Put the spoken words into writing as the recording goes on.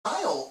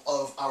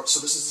Alright, so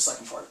this is the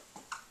second part.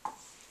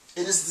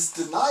 It is this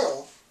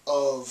denial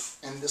of,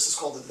 and this is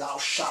called the thou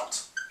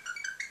shalt.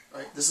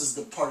 Right? This is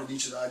the part of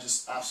Nietzsche that I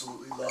just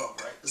absolutely love,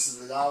 right? This is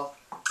the thou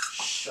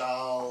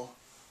shall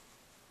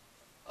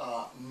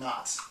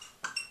not.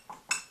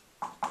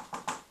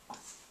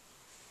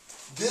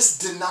 This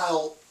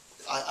denial,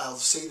 I'll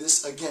say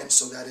this again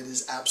so that it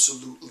is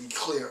absolutely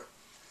clear.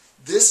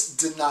 This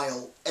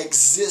denial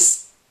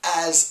exists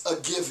as a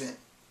given.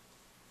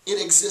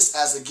 It exists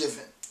as a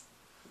given.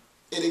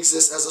 It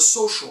exists as a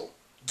social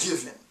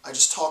given. I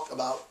just talked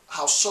about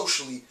how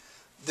socially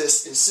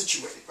this is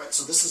situated, right?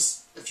 So this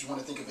is, if you want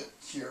to think of it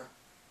here,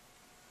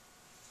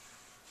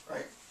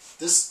 right?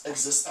 This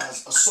exists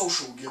as a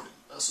social given,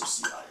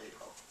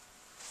 S-O-C-I-A-L.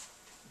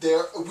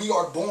 We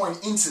are born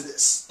into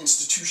this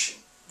institution.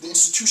 The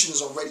institution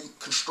is already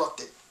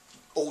constructed.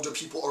 Older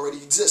people already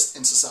exist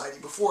in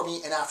society before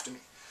me and after me.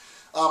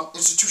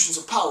 Institutions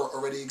of power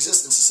already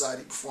exist in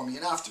society before me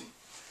and after me.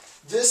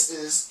 This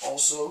is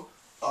also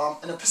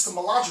an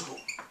epistemological,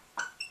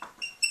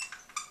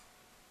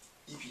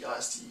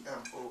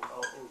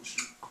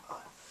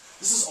 E-P-I-S-T-E-M-O-L-O-G-I.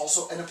 This is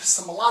also an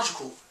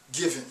epistemological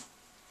given,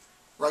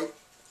 right?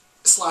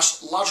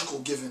 /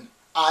 logical given.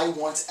 I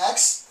want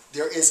X,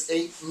 there is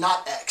a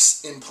not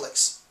X in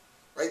place,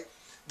 right?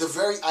 The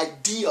very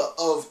idea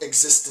of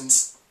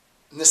existence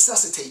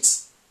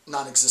necessitates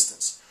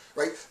non-existence,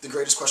 right? The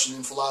greatest question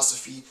in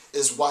philosophy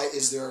is why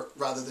is there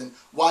rather than,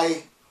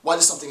 why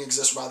does something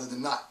exist rather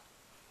than not?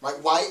 Right?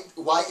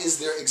 Why is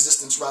there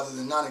existence rather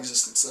than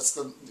non-existence?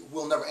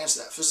 We'll never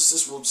answer that.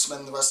 Physicists will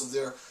spend the rest of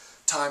their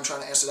time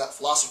trying to answer that.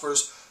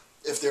 Philosophers,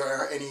 if there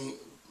are any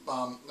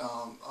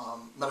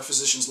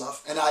metaphysicians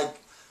left, and I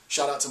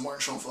shout out to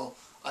Martin Schoenfeld.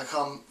 I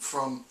come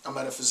from a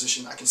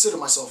metaphysician. I consider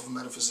myself a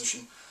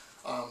metaphysician.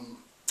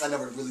 I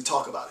never really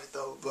talk about it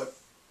though, but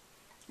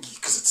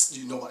because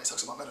nobody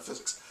talks about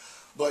metaphysics.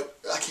 But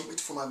I can't wait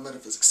for my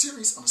metaphysics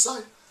series on the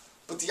side.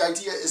 But the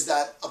idea is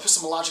that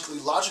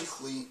epistemologically,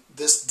 logically,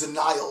 this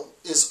denial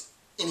is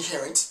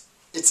inherent.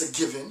 It's a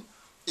given.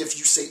 If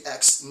you say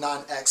X,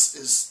 non-X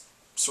is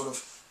sort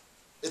of,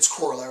 it's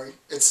corollary.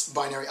 It's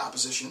binary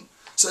opposition.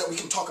 So that we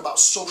can talk about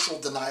social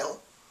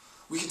denial.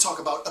 We can talk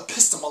about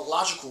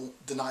epistemological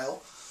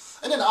denial.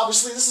 And then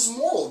obviously this is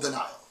moral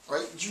denial,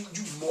 right? You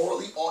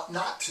morally ought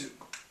not to,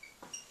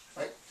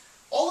 right?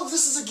 All of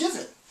this is a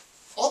given.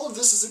 All of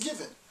this is a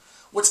given.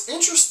 What's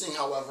interesting,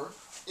 however,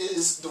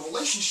 is the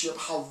relationship,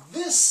 how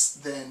this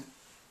then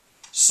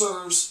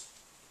serves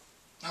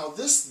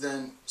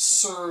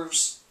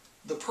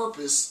the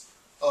purpose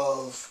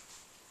of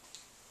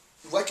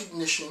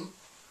recognition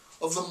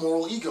of the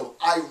moral ego.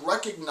 I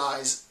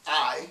recognize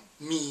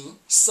me,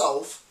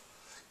 self,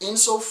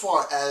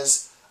 insofar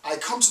as I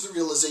come to the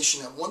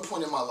realization at one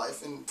point in my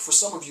life, and for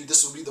some of you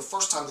this will be the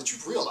first time that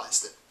you've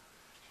realized it,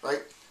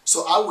 right?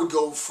 So I would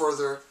go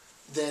further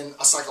than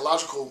a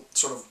psychological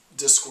sort of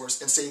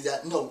discourse and say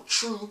that no,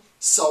 true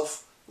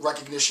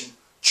self-recognition,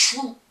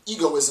 true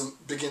egoism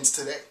begins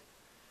today.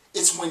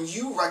 It's when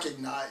you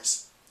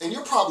recognize, and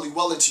you're probably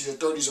well into your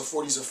 30s or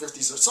 40s or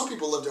 50s, or some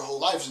people live their whole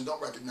lives and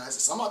don't recognize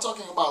this. I'm not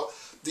talking about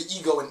the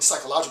ego in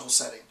psychological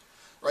setting,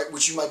 right,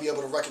 which you might be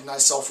able to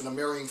recognize self in a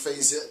mirroring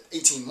phase at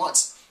 18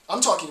 months.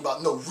 I'm talking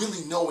about, no,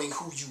 really knowing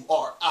who you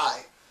are.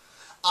 I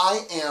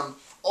am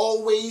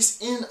always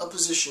in a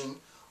position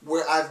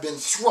where I've been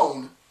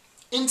thrown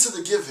into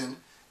the given,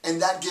 and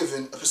that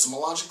given,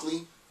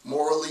 epistemologically,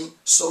 morally,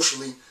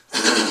 socially,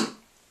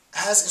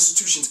 has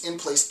institutions in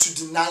place to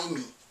deny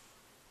me.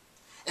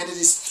 And it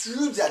is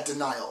through that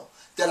denial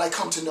that I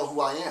come to know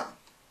who I am.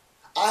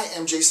 I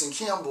am Jason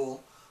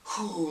Campbell,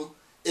 who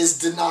is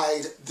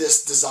denied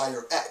this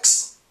desire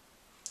X.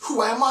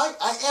 Who am I?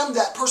 I am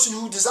that person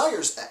who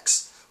desires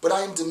X, but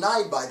I am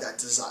denied by that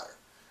desire,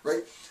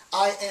 right?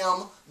 I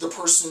am the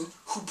person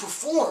who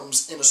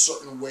performs in a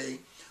certain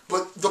way,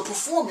 but the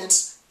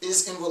performance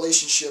is in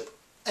relationship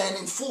and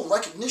in full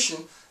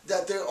recognition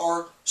that there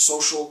are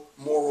social,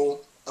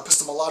 moral,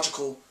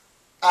 epistemological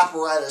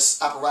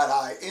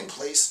apparati in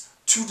place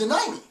to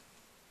deny me.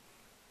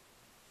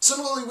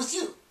 Similarly with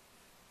you,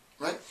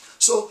 right?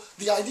 So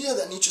the idea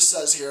that Nietzsche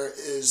says here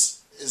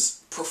is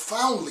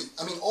profoundly,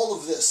 I mean, all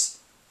of this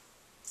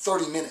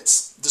 30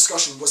 minutes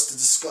discussion was to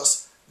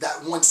discuss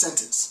that one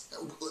sentence,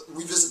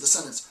 revisit the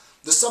sentence.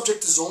 The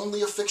subject is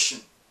only a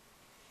fiction.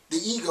 The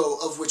ego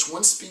of which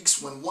one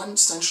speaks when one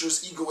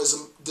censures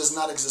egoism does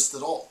not exist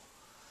at all.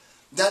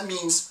 That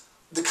means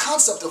the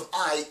concept of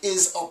I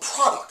is a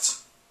product.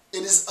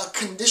 It is a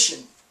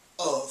condition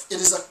of,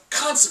 it is a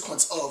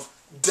consequence of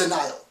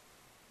denial,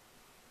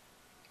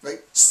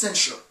 right?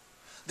 Censure.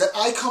 That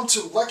I come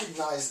to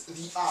recognize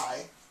the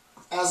I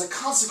as a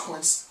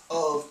consequence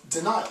of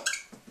denial.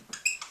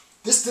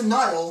 This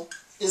denial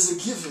is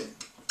a given.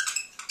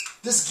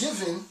 This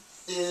given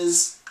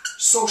is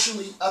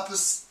socially,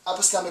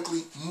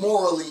 epistemically,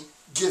 morally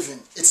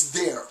given. It's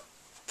there.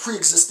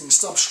 Pre-existing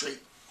substrate.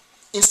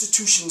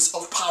 Institutions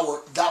of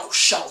power, thou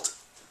shalt.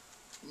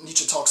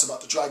 Nietzsche talks about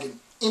the dragon.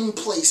 In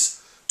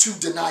place to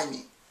deny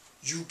me.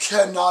 You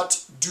cannot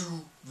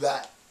do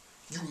that.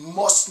 You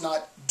must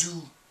not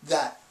do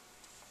that.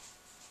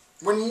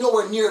 We're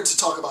nowhere near to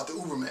talk about the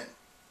Uberman.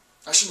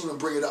 I shouldn't even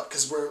bring it up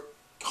because we're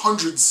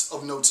hundreds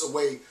of notes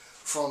away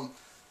from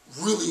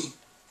really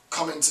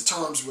coming to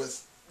terms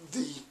with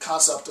the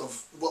concept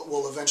of what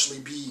will eventually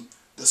be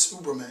this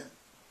Uberman.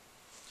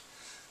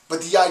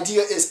 But the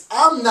idea is,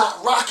 I'm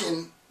not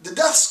rocking the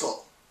death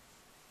skull.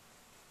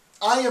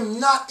 I am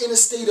not in a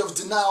state of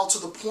denial to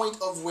the point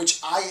of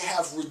which I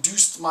have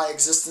reduced my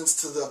existence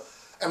to the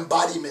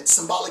embodiment,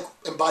 symbolic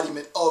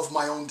embodiment of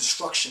my own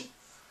destruction.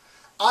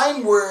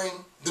 I'm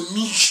wearing the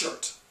me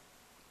shirt.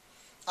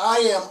 I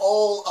am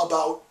all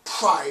about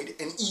pride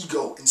and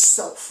ego and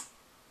self.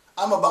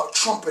 I'm about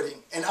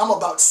trumpeting, and I'm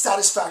about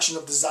satisfaction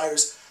of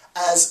desires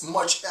as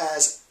much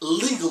as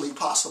legally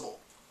possible.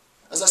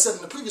 As I said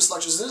in the previous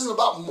lectures, it isn't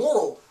about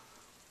moral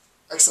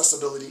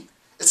accessibility.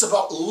 It's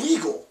about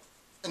legal,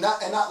 and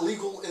not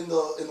legal in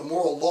the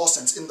moral law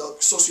sense, in the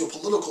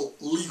socio-political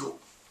legal.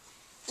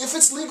 If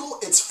it's legal,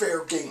 it's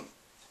fair game.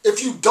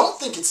 If you don't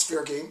think it's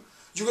fair game,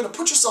 you're going to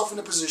put yourself in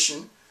a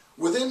position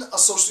within a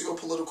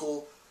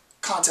socio-political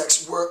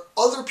context where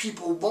other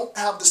people won't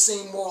have the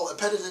same moral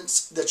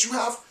impediments that you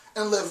have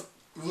and live,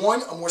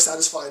 one, a more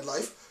satisfied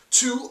life,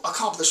 two,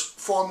 accomplish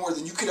far more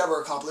than you could ever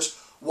accomplish.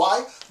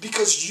 Why?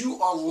 Because you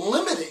are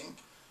limiting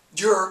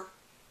your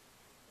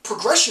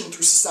progression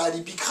through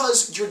society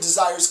because your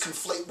desires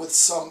conflate with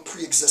some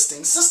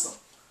pre-existing system.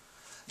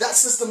 That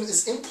system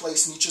is in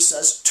place, Nietzsche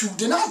says, to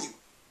deny you.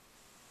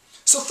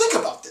 So think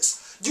about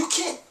this. You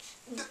can't,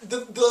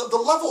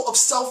 the level of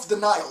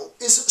self-denial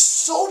is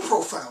so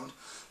profound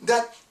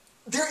that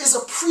there is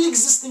a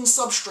pre-existing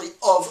substrate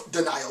of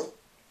denial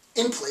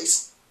in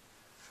place,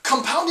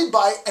 compounded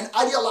by an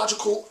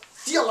ideological,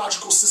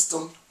 theological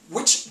system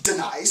which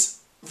denies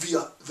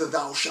via the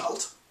thou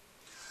shalt,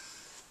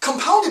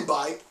 compounded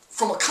by,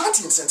 from a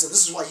Kantian sense, and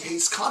this is why he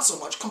hates Kant so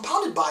much,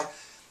 compounded by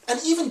an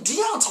even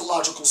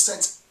deontological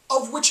sense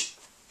of which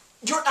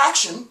your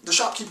action, the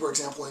shopkeeper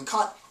example in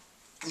Kant,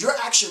 your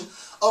action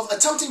of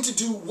attempting to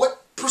do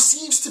what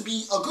perceives to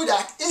be a good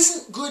act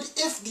isn't good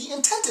if the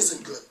intent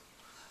isn't good.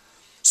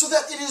 So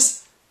that it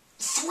is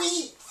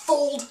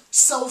threefold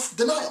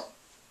self-denial.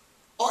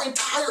 Our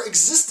entire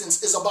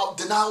existence is about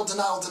denial,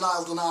 denial,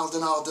 denial, denial,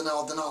 denial,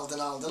 denial, denial,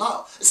 denial,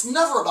 denial. It's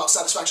never about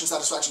satisfaction,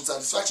 satisfaction,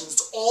 satisfaction.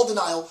 It's all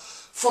denial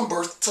from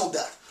birth till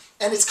death.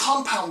 And it's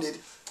compounded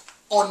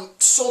on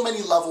so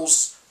many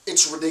levels,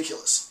 it's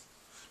ridiculous.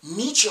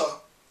 Nietzsche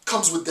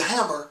comes with the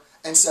hammer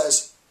and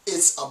says,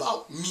 it's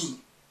about me.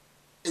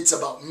 It's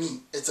about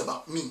me. It's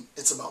about me.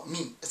 It's about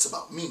me. It's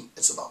about me.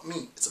 It's about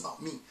me. It's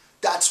about me.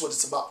 That's what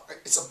it's about. Right?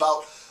 It's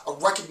about a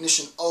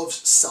recognition of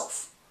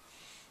self.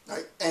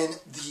 Right? And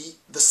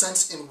the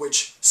sense in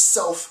which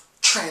self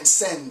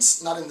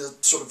transcends, not in the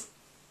sort of,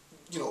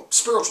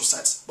 spiritual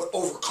sense, but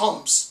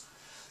overcomes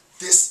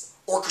this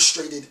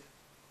orchestrated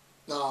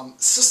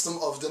system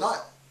of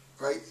denial.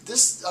 Right?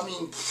 This is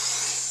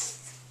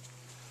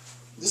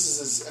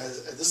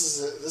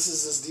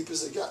as deep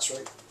as it gets.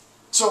 Right?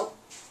 So,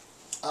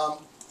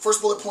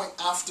 first bullet point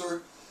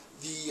after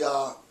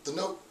the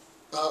note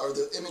or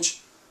the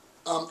image.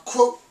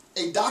 Quote,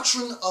 a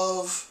doctrine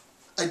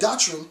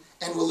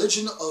and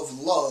religion of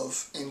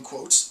love, in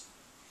quotes,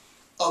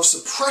 of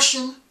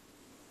suppression.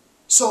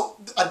 So,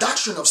 a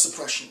doctrine of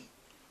suppression,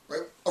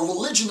 right? A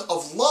religion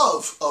of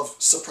love of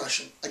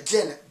suppression.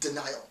 Again,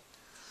 denial.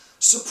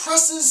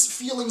 Suppresses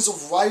feelings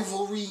of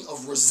rivalry,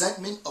 of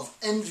resentment, of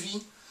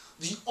envy,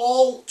 the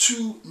all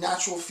too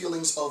natural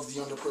feelings of the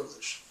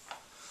underprivileged.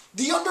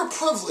 The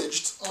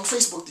underprivileged, on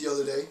Facebook the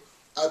other day,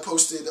 I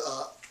posted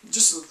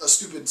just a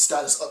stupid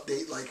status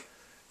update like,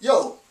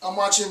 yo, I'm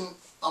watching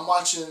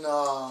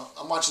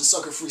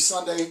Sucker Free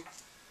Sunday.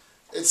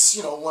 It's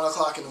 1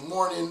 o'clock in the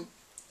morning,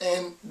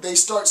 and they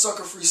start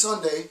Sucker Free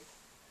Sunday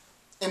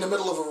in the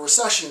middle of a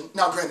recession.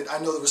 Now, granted, I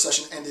know the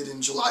recession ended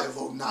in July of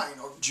 09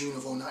 or June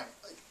of 09. Like,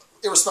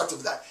 irrespective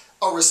of that,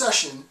 a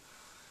recession,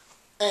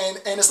 and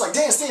it's like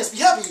dance, be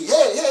happy,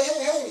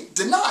 hey.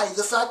 Deny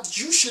the fact that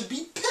you should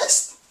be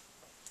pissed.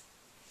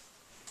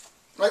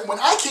 Right? When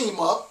I came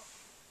up,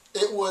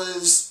 it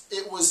was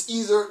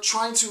either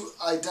trying to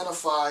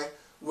identify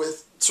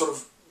with sort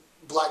of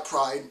black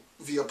pride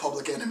via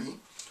Public Enemy,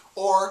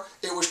 or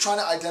it was trying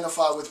to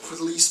identify with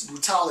police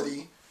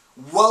brutality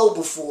well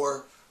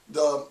before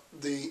the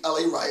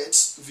LA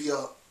riots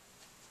via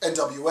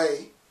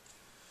NWA.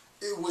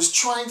 It was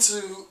trying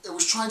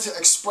to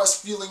express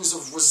feelings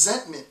of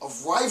resentment,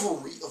 of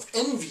rivalry, of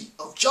envy,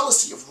 of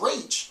jealousy, of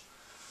rage,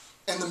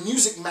 and the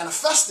music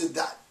manifested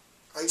that.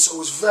 Right? So it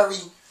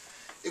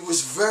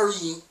was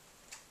very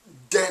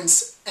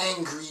dense,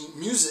 angry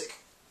music.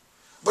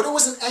 But it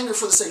wasn't anger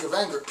for the sake of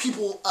anger.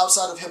 People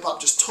outside of hip-hop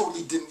just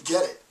totally didn't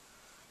get it.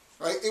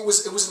 Right? It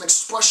was an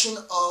expression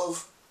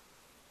of,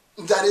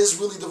 that is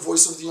really the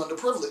voice of the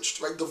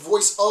underprivileged. Right? The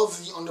voice of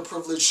the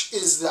underprivileged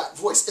is that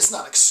voice. It's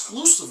not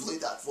exclusively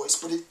that voice,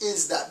 but it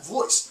is that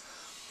voice.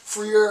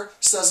 Freire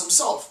says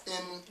himself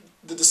in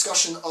the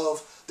discussion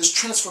of this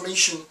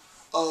transformation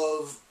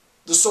of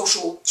the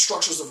social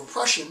structures of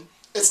oppression,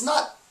 it's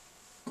not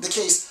the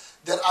case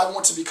that I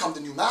want to become the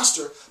new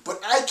master,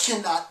 but I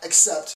cannot accept